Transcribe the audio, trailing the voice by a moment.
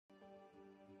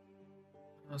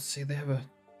Let's see, they have a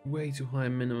way too high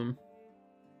minimum.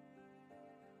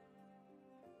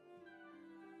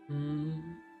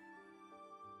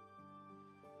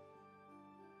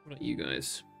 What about you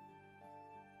guys?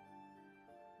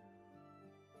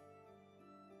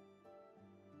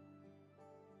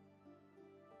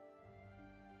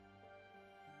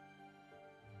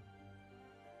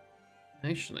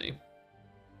 Actually,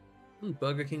 didn't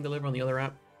Burger King deliver on the other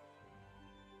app?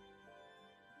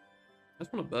 I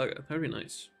just want a burger. That'd be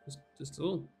nice. Just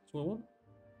all. That's what I want.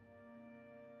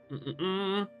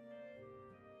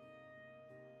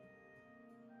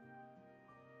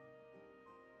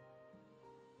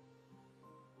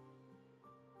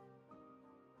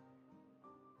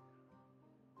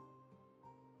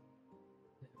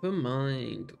 Never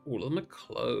mind. All of them are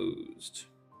closed.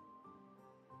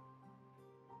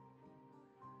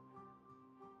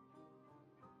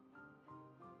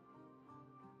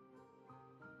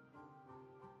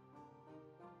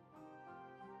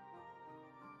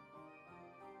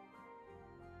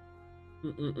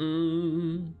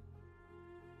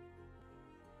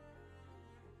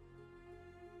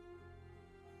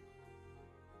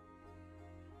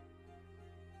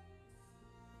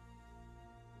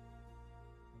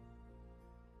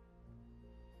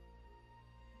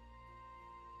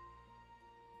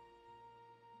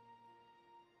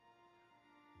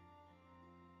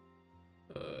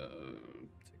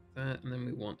 Take that, and then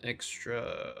we want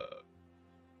extra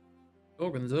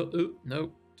organs. Oh,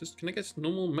 no. Just, can I get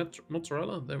normal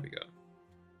mozzarella? There we go.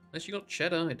 Unless you got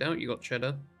cheddar. I doubt you got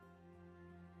cheddar.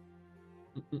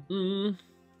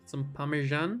 Some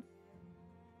parmesan.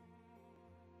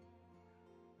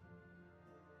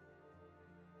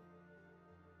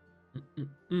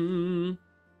 Oh,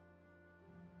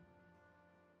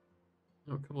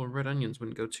 a couple of red onions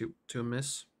wouldn't go too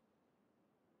amiss.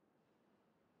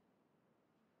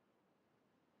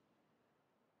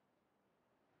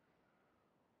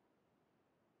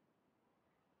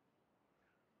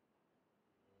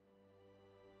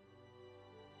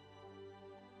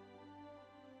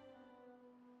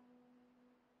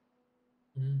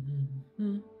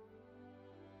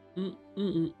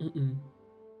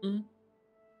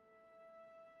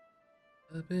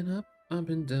 I've been up, I've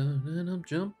been down, and I'm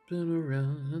jumping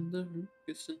around under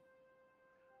kissing.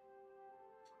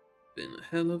 Been a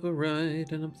hell of a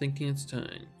ride, and I'm thinking it's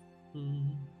time.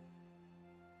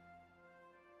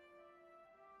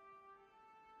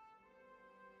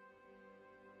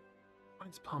 Why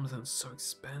is Parmesan so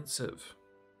expensive?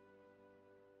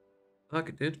 I like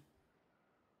it, dude.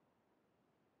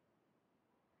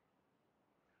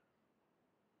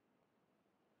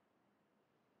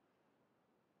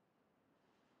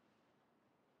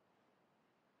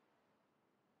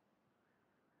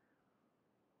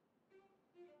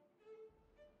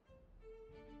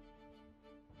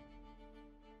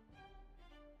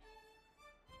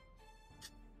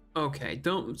 Okay,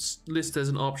 don't list as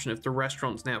an option if the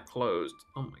restaurant's now closed.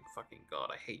 Oh my fucking god,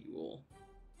 I hate you all.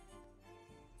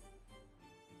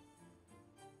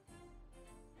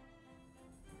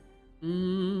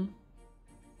 You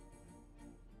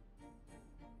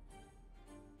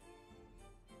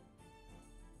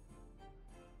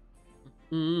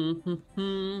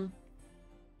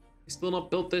still not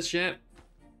built this yet?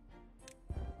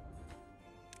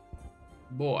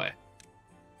 Boy.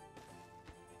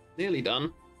 Nearly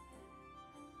done.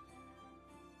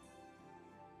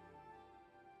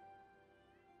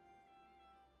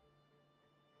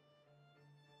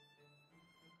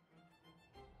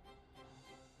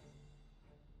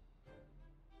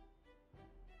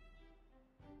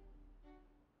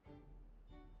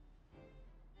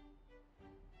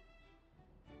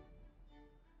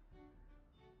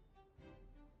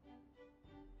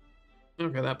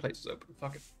 Okay, that place is open.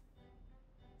 Fuck it.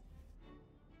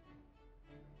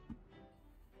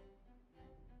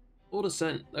 Order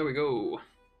sent. There we go.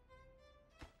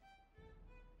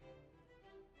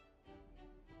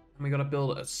 And we gotta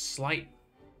build a slight...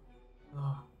 Oh.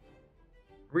 I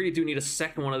really do need a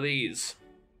second one of these.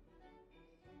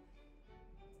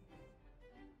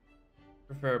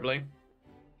 Preferably.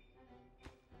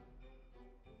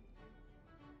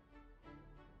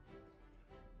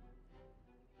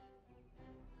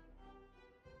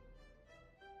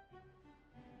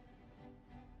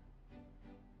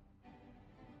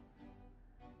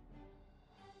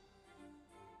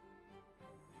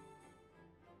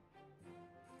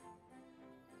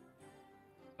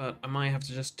 But I might have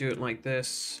to just do it like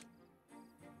this.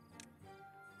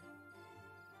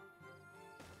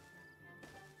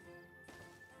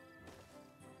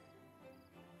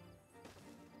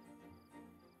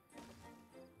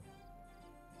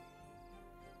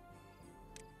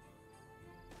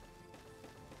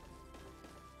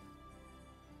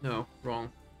 No,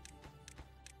 wrong.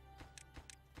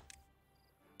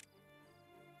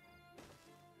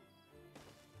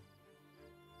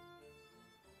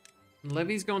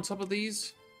 Levies go on top of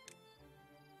these?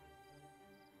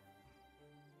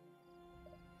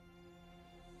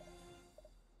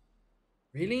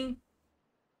 Really?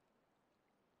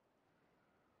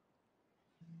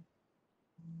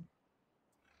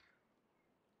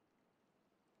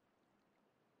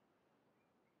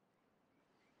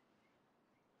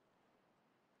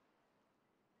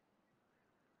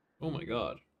 Oh my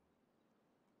god.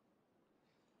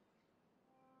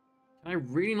 Can I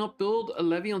really not build a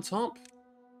levee on top?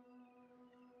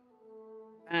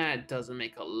 That doesn't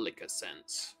make a lick of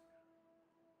sense.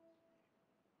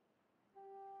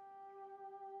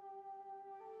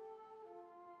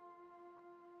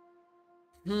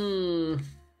 Hmm.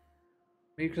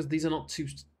 Maybe because these are not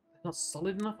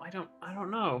solid enough? I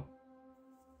don't know.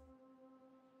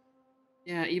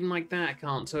 Yeah, even like that I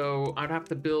can't. So I'd have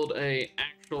to build a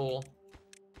actual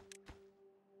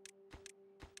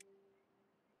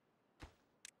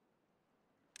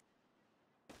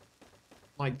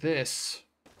like this.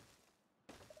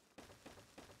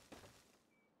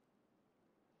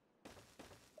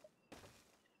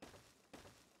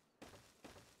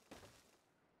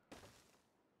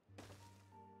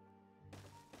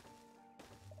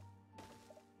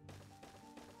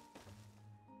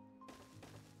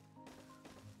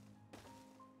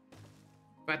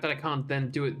 The fact that I can't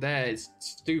then do it there is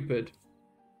stupid.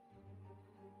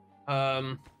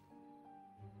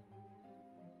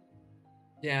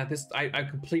 Yeah, this I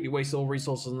completely wasted all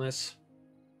resources on this.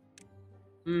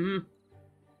 Mm-hmm.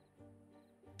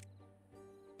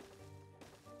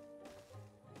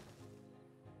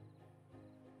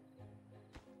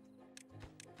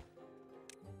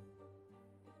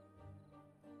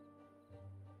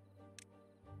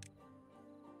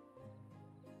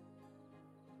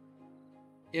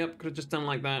 Yep, could have just done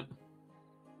like that.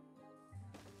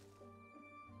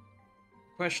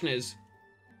 Question is,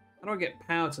 how do I get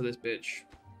power to this bitch?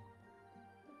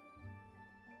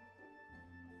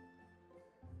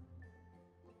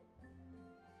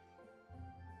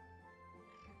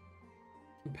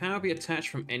 Can power be attached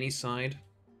from any side?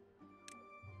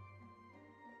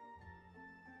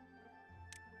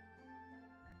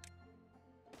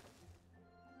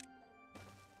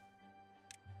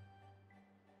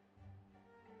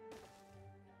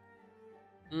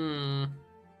 Hmm.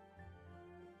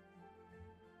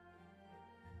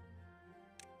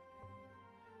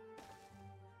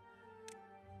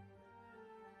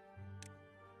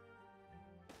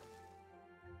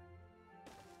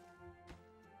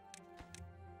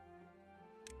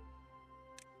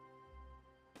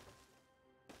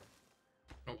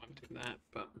 I don't want to do that,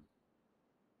 but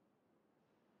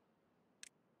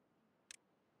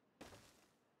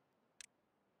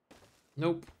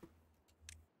nope.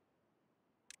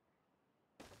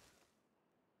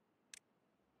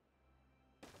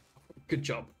 Good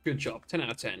job. Good job. 10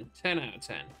 out of 10. 10 out of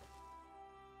 10.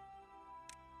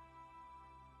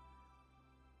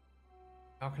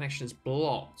 Our connection is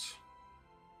blocked.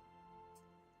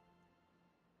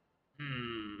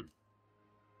 Hmm.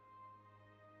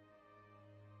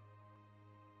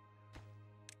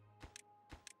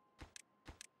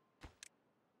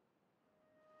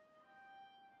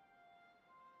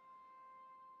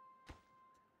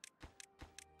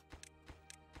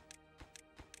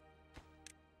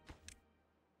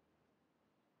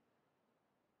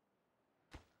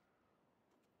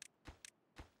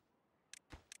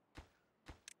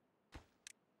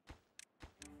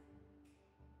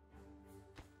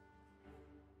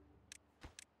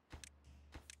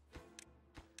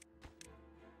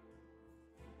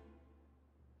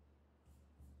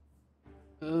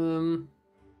 Um.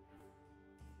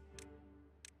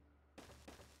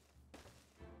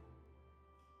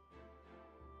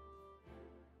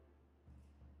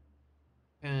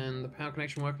 Can the power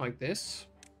connection work like this?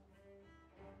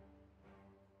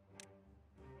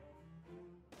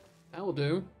 That will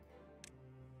do.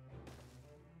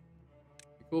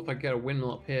 Be cool if I get a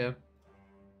windmill up here.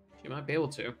 She might be able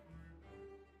to.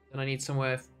 Then I need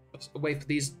somewhere, a way for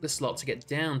this lot to get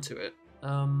down to it.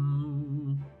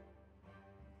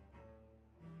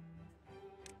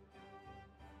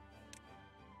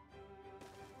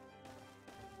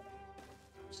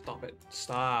 Stop it.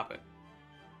 Stop it.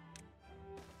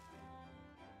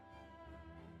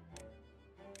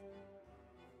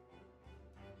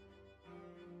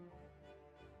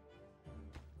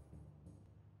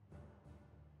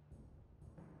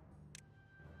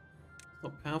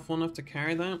 Not powerful enough to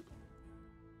carry that?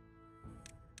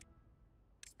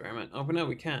 Experiment. Oh, but no,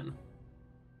 we can.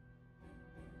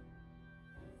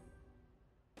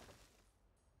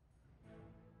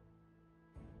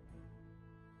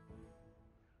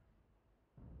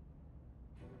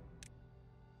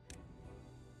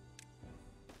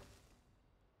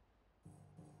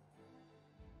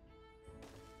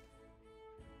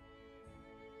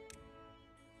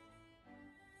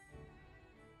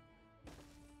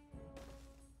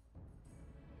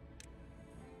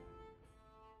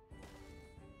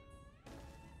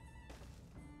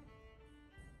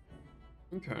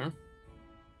 Okay.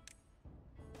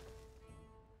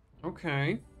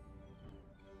 Okay.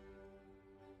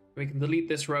 We can delete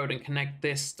this road and connect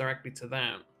this directly to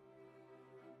that.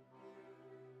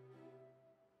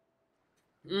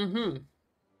 Mm-hmm.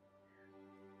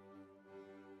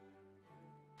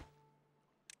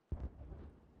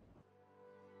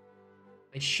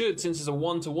 They should, since it's a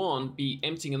one-to-one, be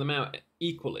emptying them out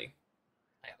equally.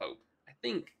 I hope. I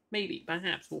think. Maybe.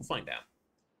 Perhaps. We'll find out.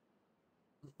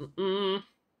 Mm-mm.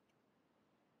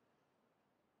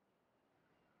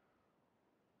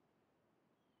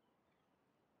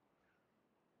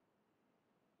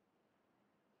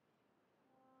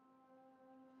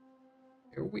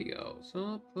 Here we go.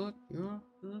 So put your...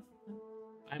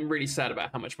 I'm really sad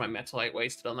about how much my metalite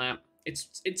wasted on that.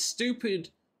 It's stupid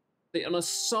that on a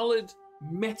solid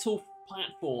metal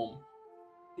platform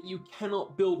that you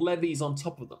cannot build levees on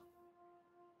top of them.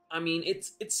 I mean,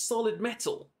 it's solid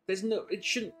metal. There's no... It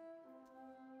shouldn't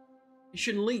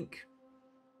leak.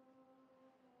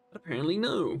 But apparently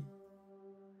no.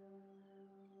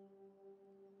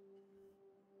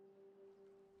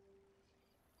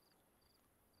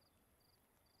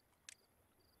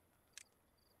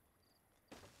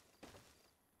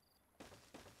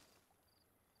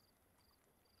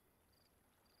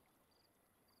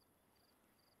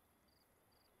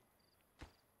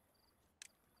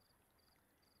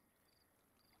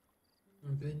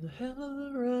 Been the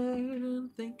hell right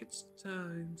and think it's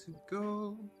time to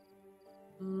go.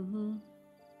 Mm-hmm.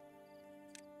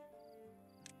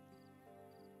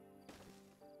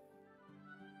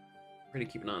 Really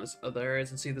keep an eye on this other areas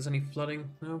and see if there's any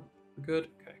flooding. No? We're good?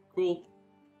 Okay, cool.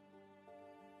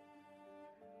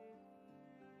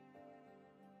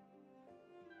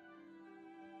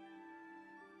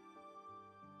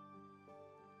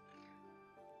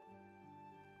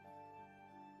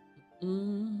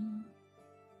 Mm.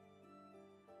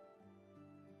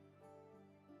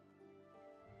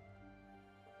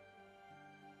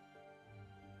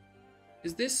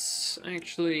 Is this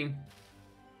actually...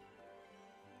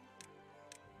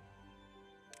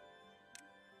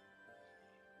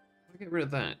 I'll get rid of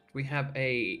that. We have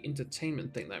a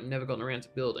entertainment thing that I've never gotten around to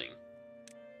building.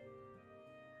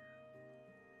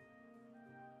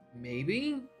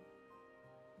 Maybe?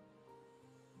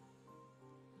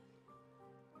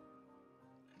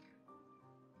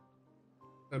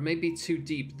 But maybe too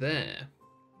deep there.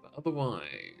 But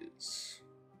otherwise...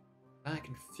 that I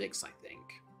can fix, I think.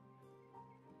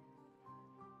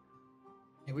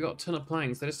 Yeah, we got a ton of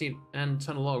planks. They just need... and a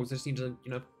ton of logs. They just need to,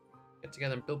 you know, get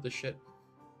together and build this shit.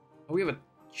 Oh, we have a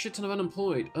shit ton of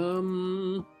unemployed.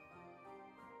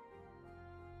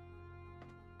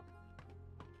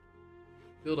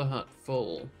 Builder hut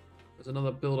full. There's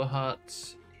another builder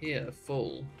hut here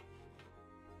full.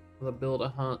 Another builder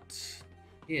hut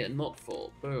here not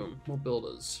full. Boom. More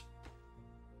builders.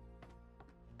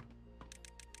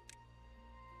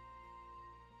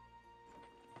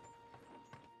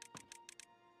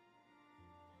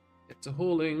 Get to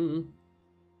hauling.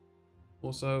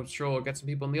 Also, sure, get some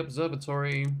people in the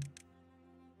observatory.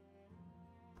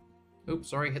 Oops,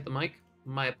 sorry, hit the mic.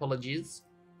 My apologies.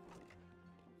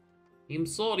 I'm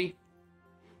sorry.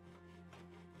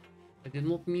 I did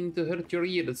not mean to hurt your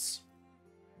ears.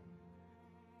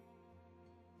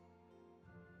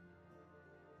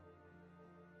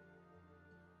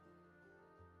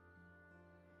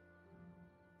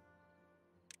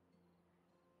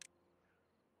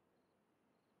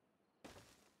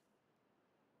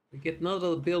 We get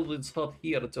another builder's hut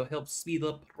here to help speed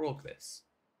up progress.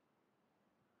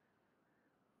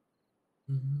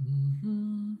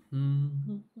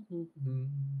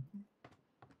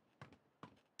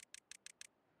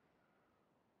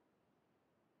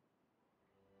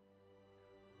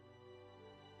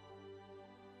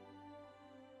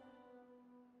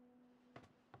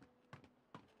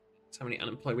 How many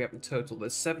unemployed we have in total?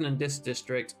 There's 7 in this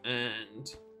district,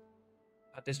 and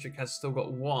that district has still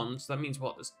got 1. So that means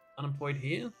what? There's unemployed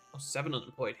here? Oh, 7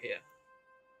 unemployed here.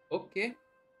 Okay.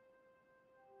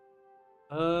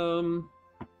 Well,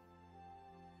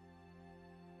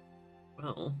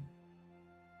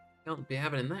 can't be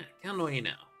having that, can I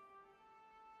now?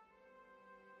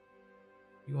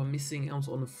 You are missing out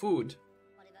on food.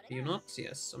 Are you not?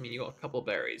 Yes. I mean, you got a couple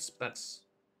berries, but that's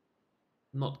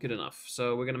not good enough.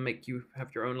 So we're gonna make you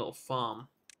have your own little farm.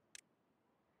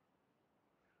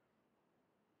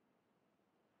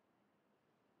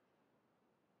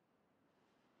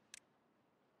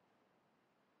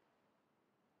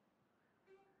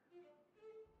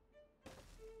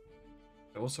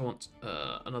 I also want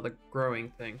another growing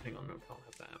thing. Hang on, no, I can't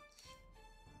have that.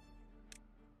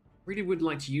 Really would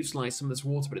like to utilize some of this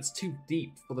water, but it's too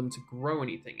deep for them to grow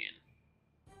anything in.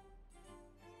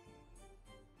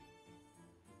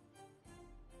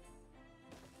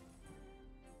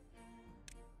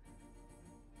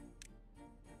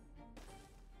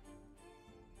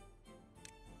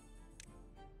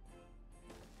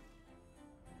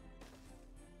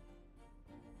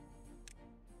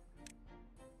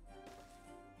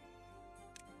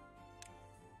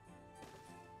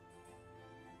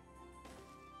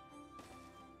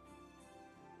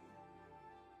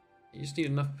 You just need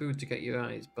enough food to get you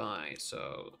guys by,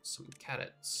 so some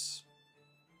carrots.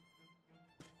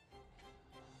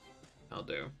 I'll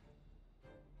do.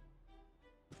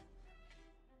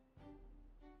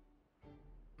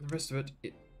 The rest of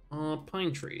it are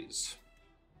pine trees.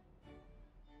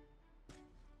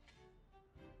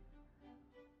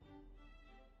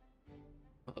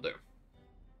 I'll do.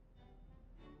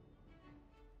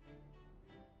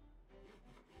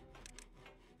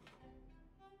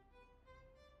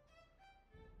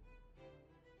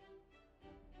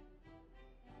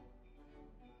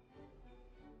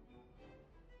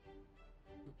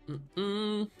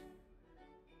 Mm-mm.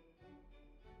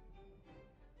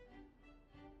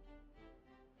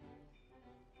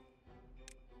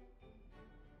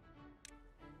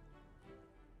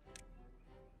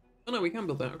 Oh no, we can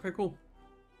build that. Okay, cool.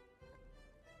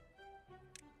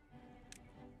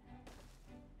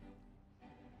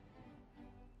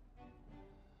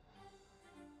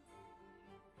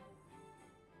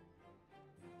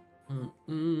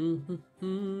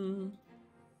 Mm-mm-hmm.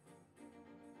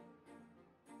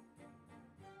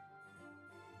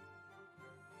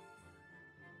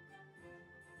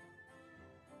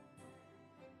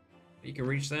 You can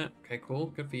reach that? Okay, cool.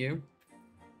 Good for you.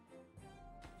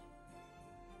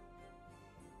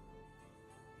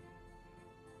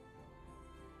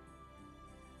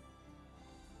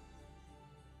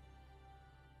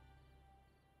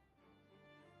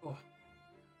 Oh.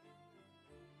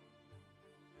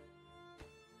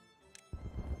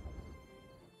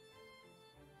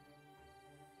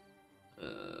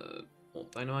 More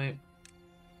dynamite.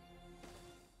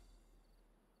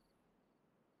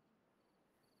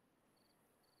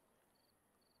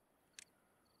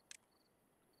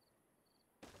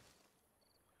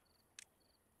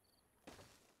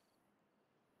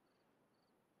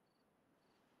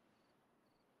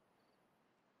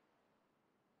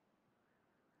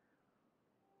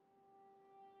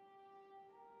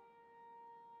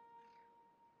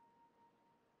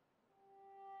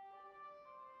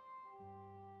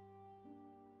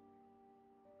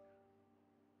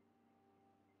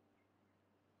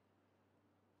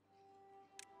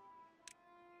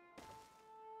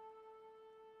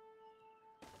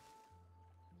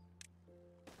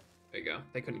 There you go.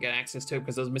 They couldn't get access to it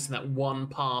because I was missing that one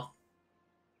path.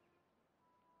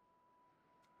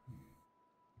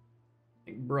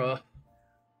 Like, bruh.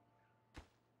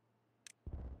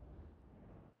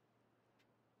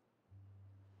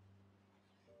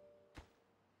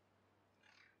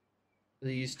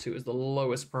 These two is the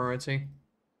lowest priority.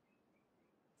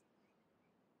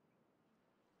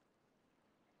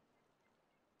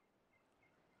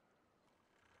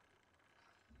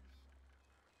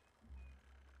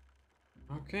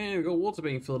 Okay, we've got water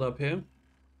being filled up here.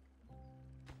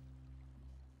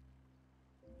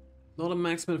 Not a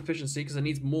maximum efficiency because it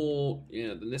needs more,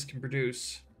 than this can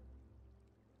produce.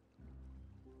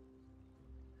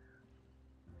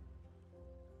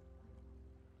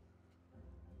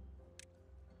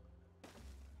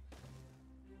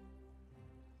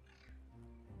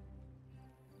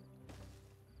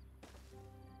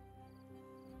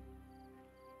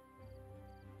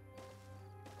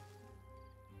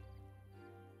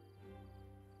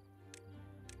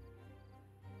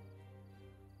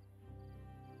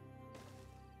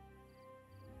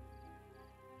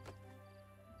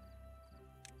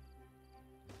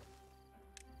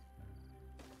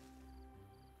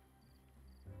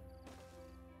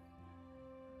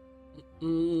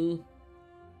 Mm.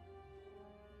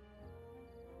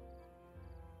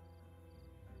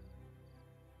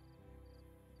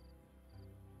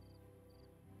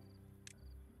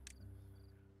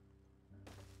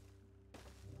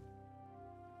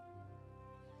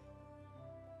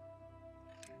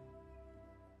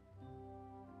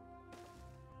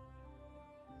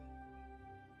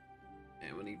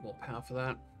 Yeah, we need more power for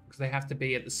that because they have to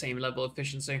be at the same level of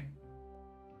efficiency.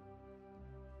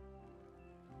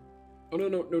 Oh no,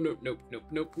 no, no, no, nope, nope,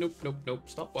 nope, nope, nope, nope.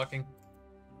 Stop walking.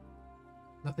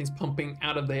 Nothing's pumping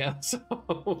out of there, so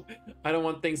I don't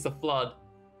want things to flood.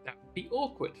 That would be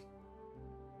awkward.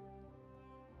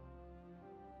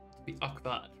 It'd be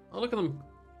awkward. Oh, look at them.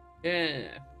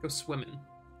 Yeah, go swimming.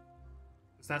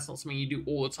 Because that's not something you do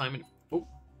all the time. And oh,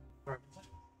 sorry.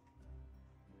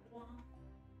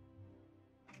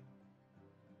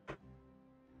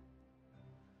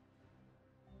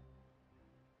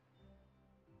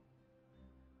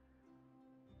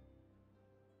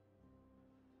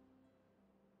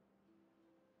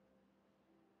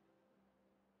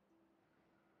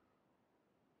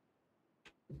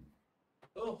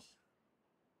 Oh,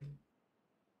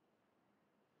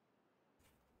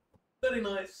 very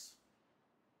nice.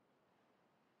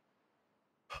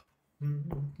 I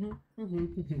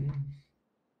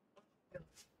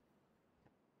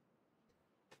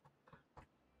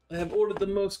have ordered the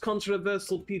most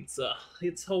controversial pizza.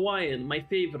 It's Hawaiian, my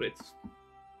favorite.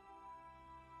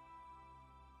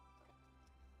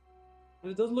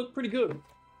 And it does look pretty good.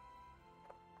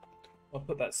 I'll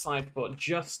put that aside for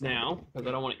just now, because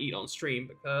I don't want to eat on stream,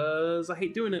 because I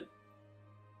hate doing it.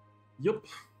 Yup.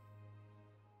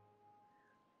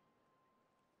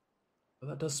 But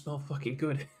that does smell fucking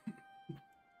good.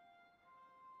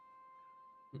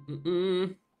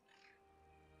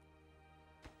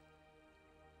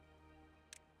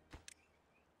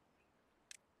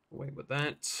 Wait with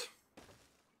that.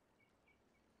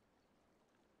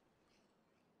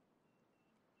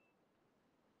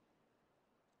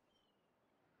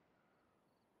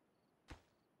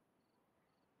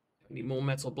 I need more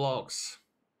metal blocks.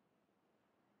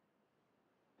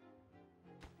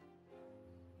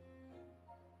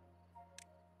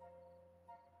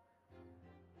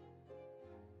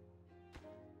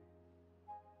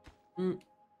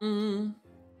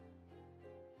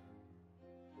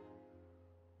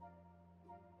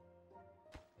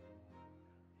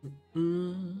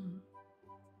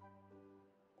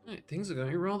 Alright, things are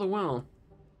going rather well.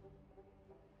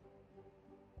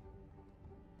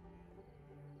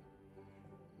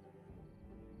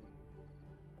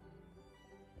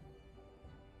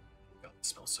 God, it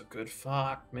smells so good.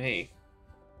 Fuck me.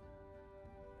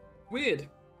 Weird.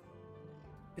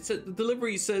 It's the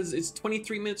delivery says it's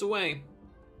 23 minutes away.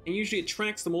 And usually it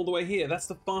tracks them all the way here. That's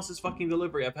the fastest fucking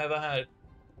delivery I've ever had.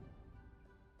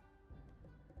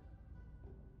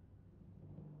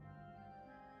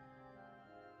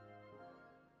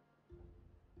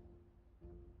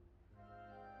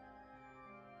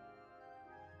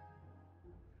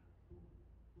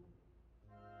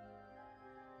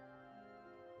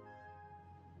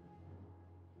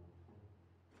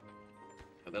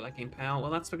 Are they lacking power? Well,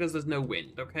 that's because there's no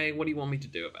wind, okay? What do you want me to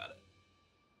do about it?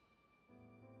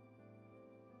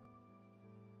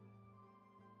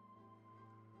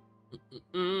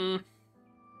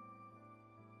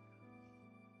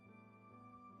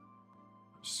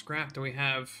 Scrap do we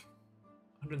have?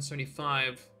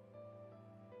 175.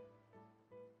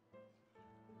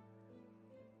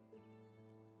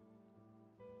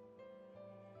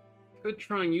 Could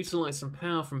try and utilize some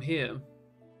power from here.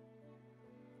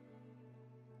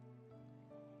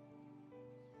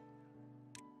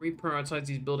 Reprioritize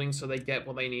these buildings so they get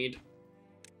what they need.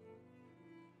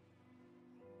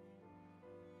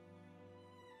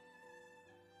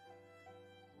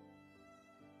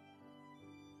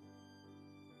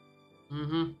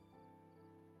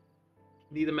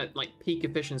 Need them at, like, peak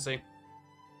efficiency.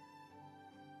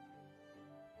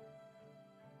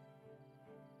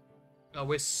 Oh,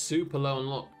 we're super low on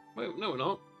lock. Wait, no, we're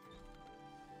not.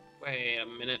 Wait a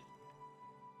minute.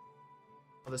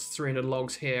 Oh, there's 300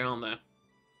 logs here, aren't there?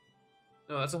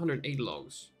 No, that's 180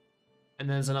 logs. And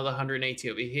there's another 180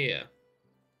 over here.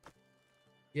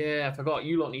 Yeah, I forgot.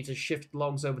 You lot need to shift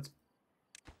logs over to...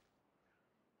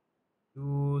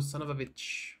 Ooh, son of a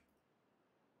bitch.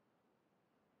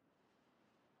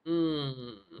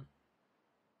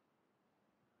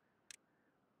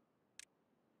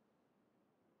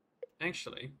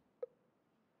 Actually.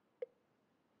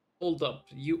 Hold up.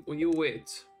 You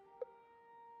wait.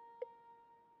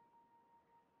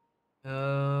 Let's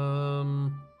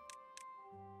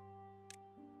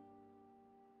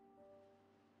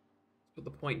put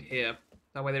the point here.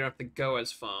 That way they don't have to go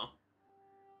as far.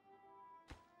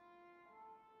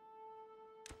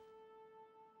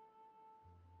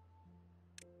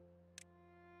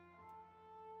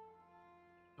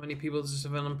 How many people does this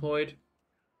have unemployed?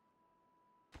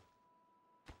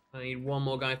 I need one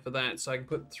more guy for that, so I can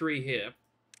put 3 here.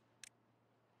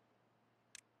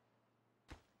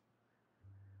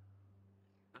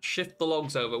 Shift the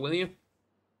logs over, will you?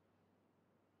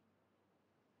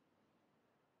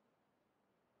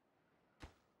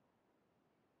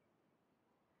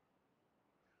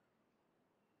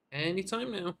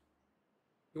 Anytime now.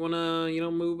 You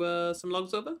wanna, move some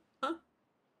logs over? Huh?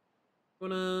 You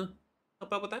wanna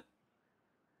help out with that?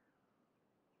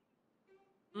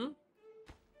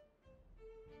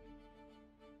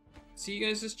 See you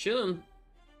guys just chilling.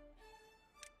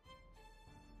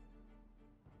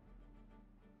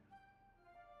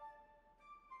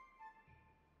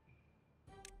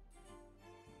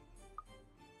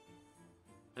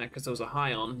 Because there was a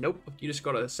high on. Nope, you just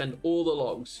gotta send all the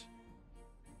logs.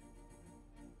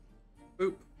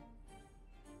 Boop.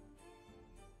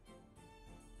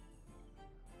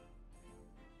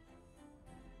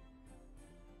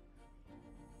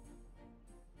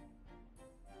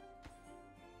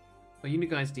 Oh, you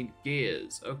guys need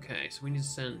gears. Okay, so we need to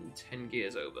send 10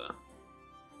 gears over.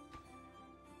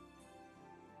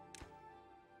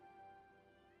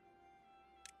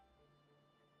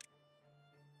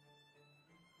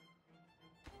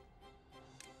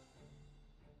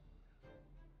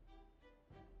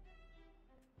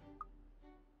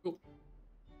 Cool.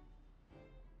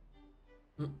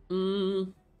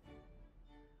 Mm-mm.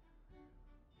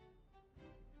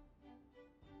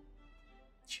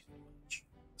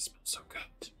 It smells so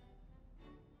good.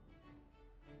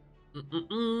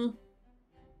 Mm-mm-mm.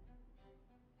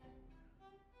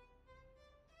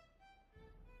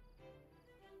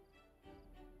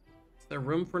 Is there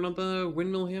room for another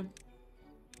windmill here?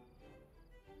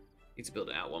 Need to build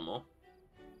it out one more.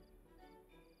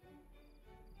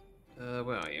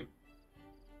 Where are you?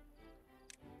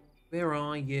 Where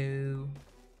are you?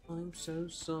 I'm so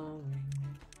sorry.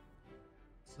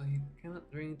 Sleep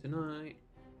cannot dream tonight.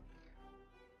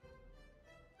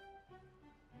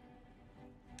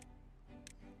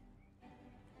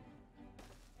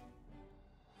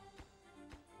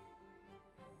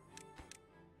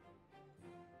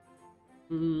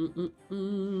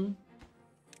 Mm-mm-mm.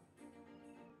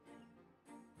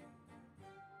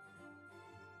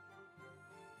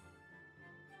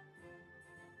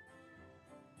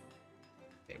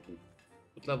 Okay,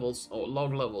 what levels, or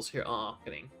log levels here are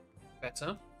getting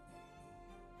better.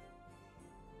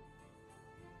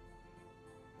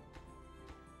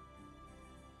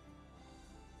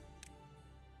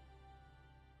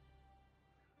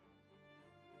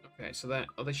 Okay, so that,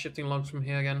 are they shifting logs from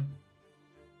here again?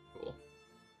 Cool.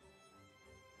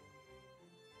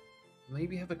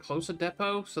 Maybe have a closer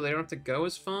depot so they don't have to go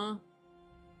as far?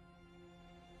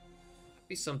 That'd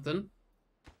be something.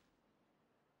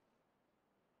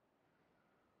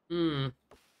 Hmm.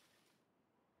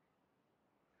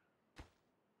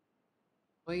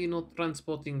 Why are you not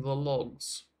transporting the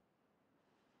logs?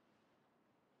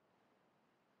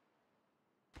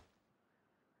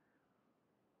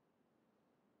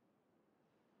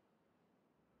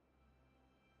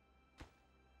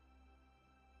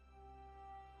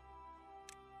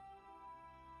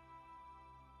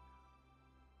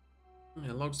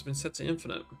 Yeah, logs have been set to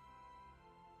infinite.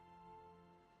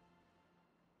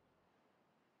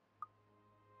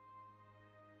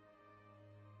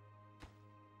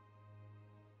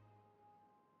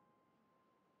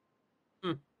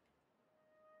 Hmm.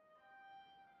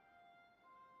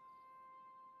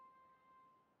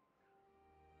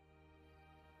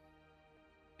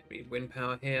 Maybe wind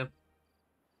power here.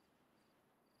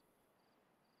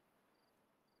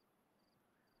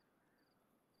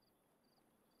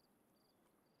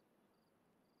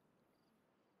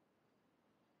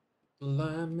 The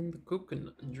lime and the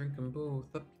coconut and drink them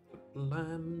both up. Put the lime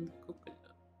and the coconut,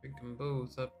 drink them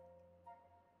both up.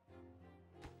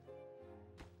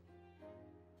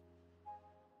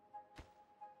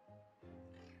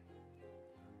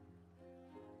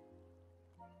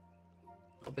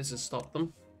 Oh, this has stopped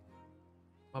them.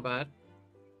 My bad.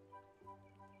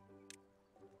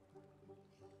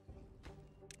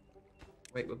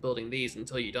 Wait, we're building these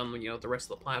until you're done when you know the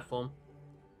rest of the platform.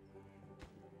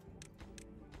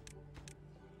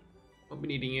 I'll be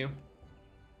needing you.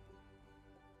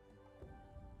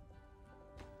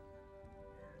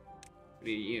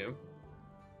 Needing you.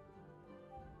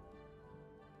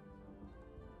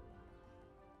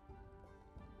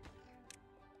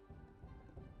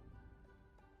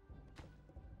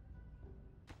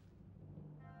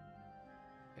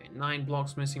 Okay, 9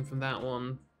 blocks missing from that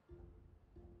one.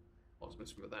 Blocks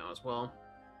missing from that one as well.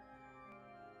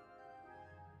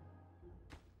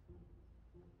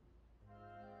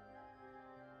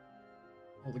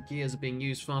 All the gears are being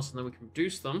used faster than we can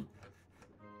produce them.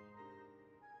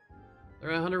 They're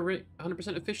at 100%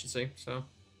 efficiency, so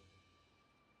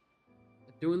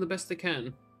they're doing the best they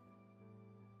can.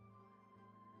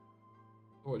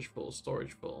 Storage full,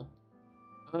 storage full.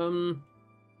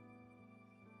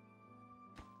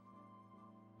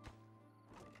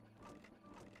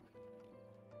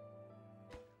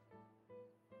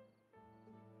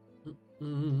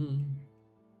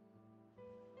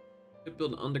 Could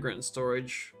build an underground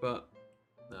storage, but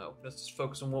no, let's just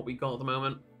focus on what we got at the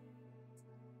moment.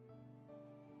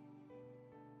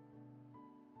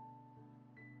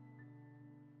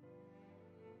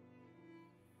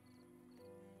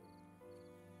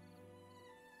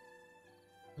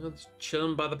 Let's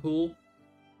chilling by the pool.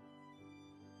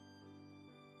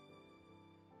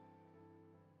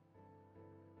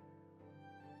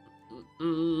 How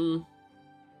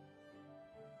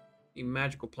many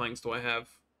magical planks do I have?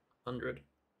 100.